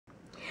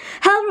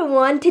Hello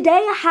everyone,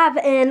 today I have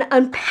an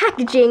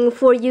unpackaging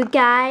for you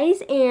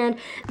guys, and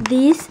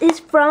this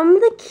is from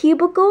the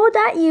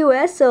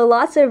cubicle.us, so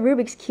lots of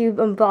Rubik's Cube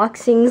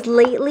unboxings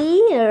lately,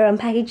 or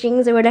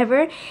unpackagings or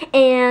whatever,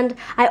 and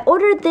I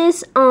ordered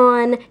this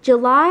on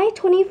July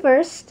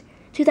 21st,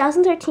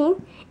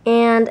 2013,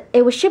 and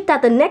it was shipped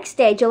out the next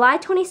day, July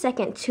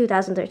 22nd,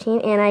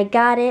 2013, and I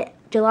got it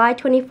July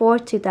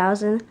 24th,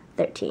 2013.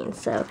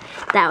 So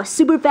that was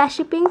super fast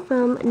shipping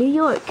from New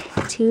York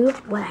to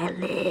where I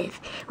live,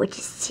 which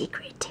is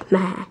secret.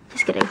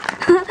 Just kidding.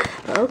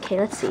 Okay,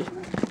 let's see.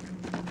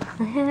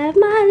 I have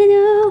my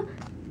little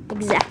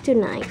X-Acto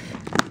knife.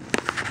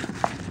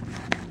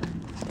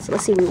 So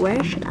let's see,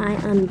 where should I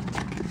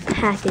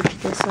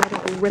unpackage this so I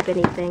don't rip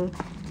anything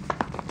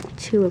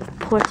too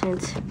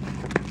important?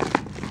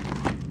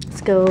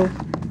 Let's go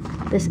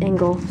this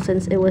angle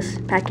since it was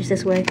packaged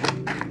this way.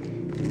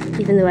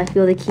 Even though I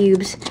feel the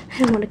cubes, I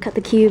don't want to cut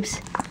the cubes.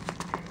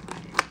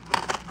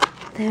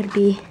 That would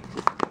be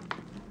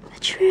a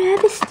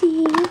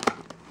travesty.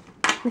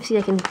 Let's see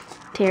if I can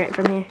tear it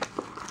from here.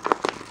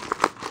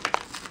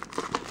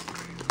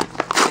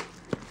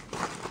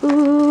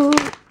 Ooh.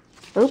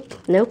 Oh,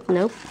 nope,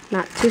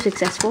 not too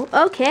successful.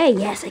 Okay,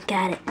 yes, I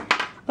got it.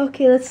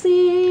 Okay, let's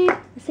see.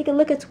 Let's take a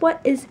look at what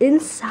is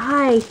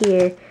inside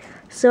here.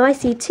 So I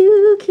see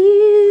 2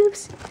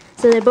 cubes.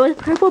 So they're both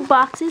purple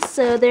boxes,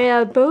 so they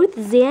are both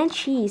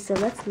ZhanChi. So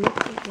let's look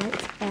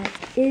at what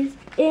is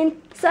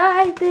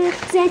inside the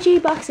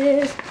ZhanChi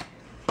boxes.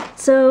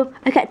 So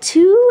I got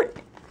 2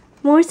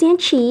 more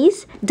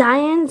ZhanChis,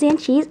 DaYan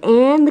ZhanChis,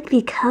 and look at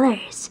the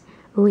colors.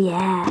 Oh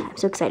yeah, I'm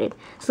so excited.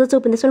 So let's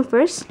open this one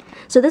first.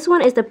 So this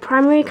one is the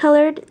primary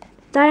colored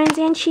DaYan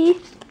ZhanChi.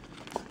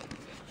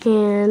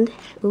 And,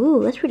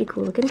 ooh, that's pretty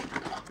cool looking.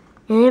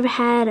 I never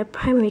had a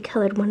primary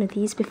colored one of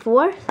these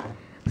before.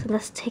 So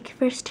let's take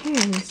first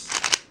turns.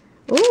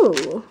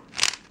 Ooh,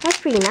 that's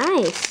pretty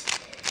nice.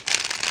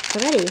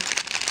 Already.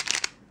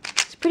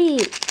 It's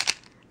pretty,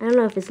 I don't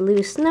know if it's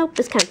loose. Nope,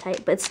 it's kind of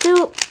tight, but it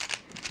still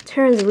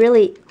turns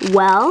really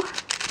well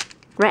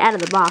right out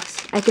of the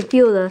box. I can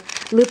feel the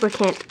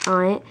lubricant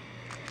on it.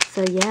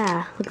 So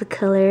yeah, look at the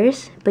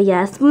colors. But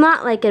yeah, it's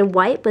not like a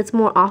white, but it's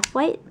more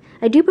off-white.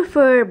 I do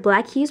prefer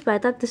black hues, but I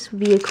thought this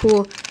would be a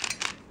cool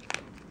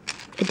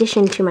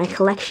addition to my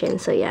collection.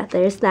 So yeah,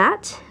 there's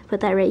that. Put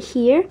that right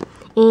here.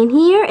 And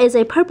here is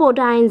a purple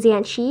DaYan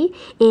ZhanChi,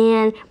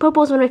 and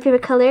purple is one of my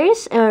favorite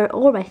colors, or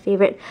my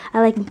favorite.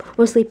 I like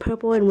mostly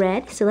purple and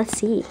red. So let's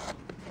see.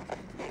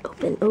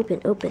 Open from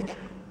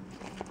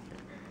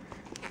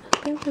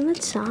the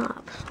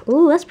top.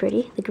 Ooh, that's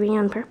pretty. The green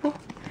and purple.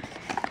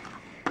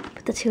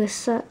 Put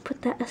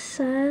that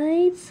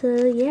aside.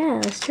 So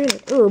yeah, let's turn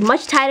it. Ooh,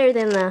 much tighter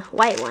than the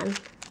white one.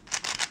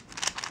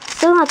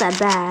 Still not that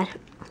bad.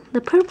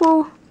 The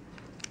purple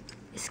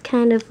is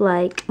kind of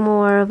like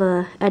more of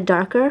a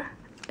darker.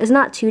 It's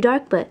not too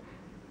dark, but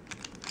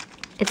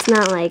it's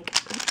not like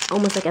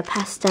almost like a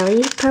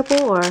pastel-y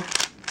purple or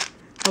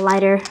a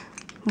lighter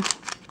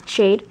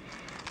shade.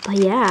 But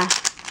yeah,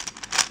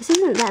 this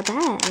isn't that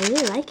bad. I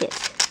really like it.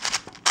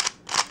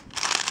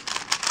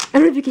 I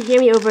don't know if you can hear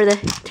me over the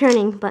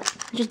turning, but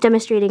I'm just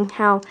demonstrating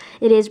how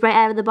it is right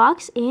out of the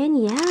box.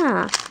 And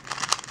yeah,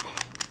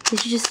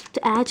 this is just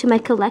to add to my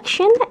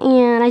collection,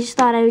 and I just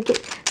thought I would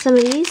get some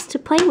of these to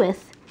play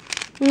with.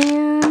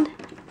 And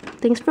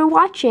thanks for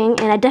watching,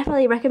 and I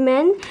definitely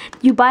recommend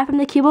you buy from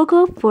the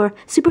Cubicle for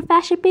super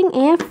fast shipping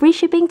and free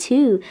shipping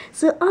too.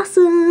 So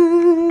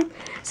awesome!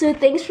 So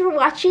thanks for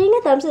watching.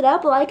 Thumbs it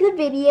up, like the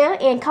video,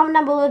 and comment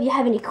down below if you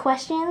have any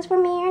questions for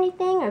me or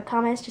anything, or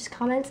comments, just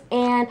comments.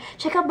 And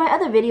check out my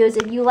other videos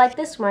if you like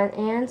this one,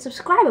 and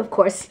subscribe, of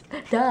course.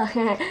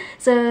 Duh.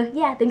 So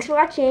yeah, thanks for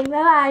watching. Bye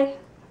bye.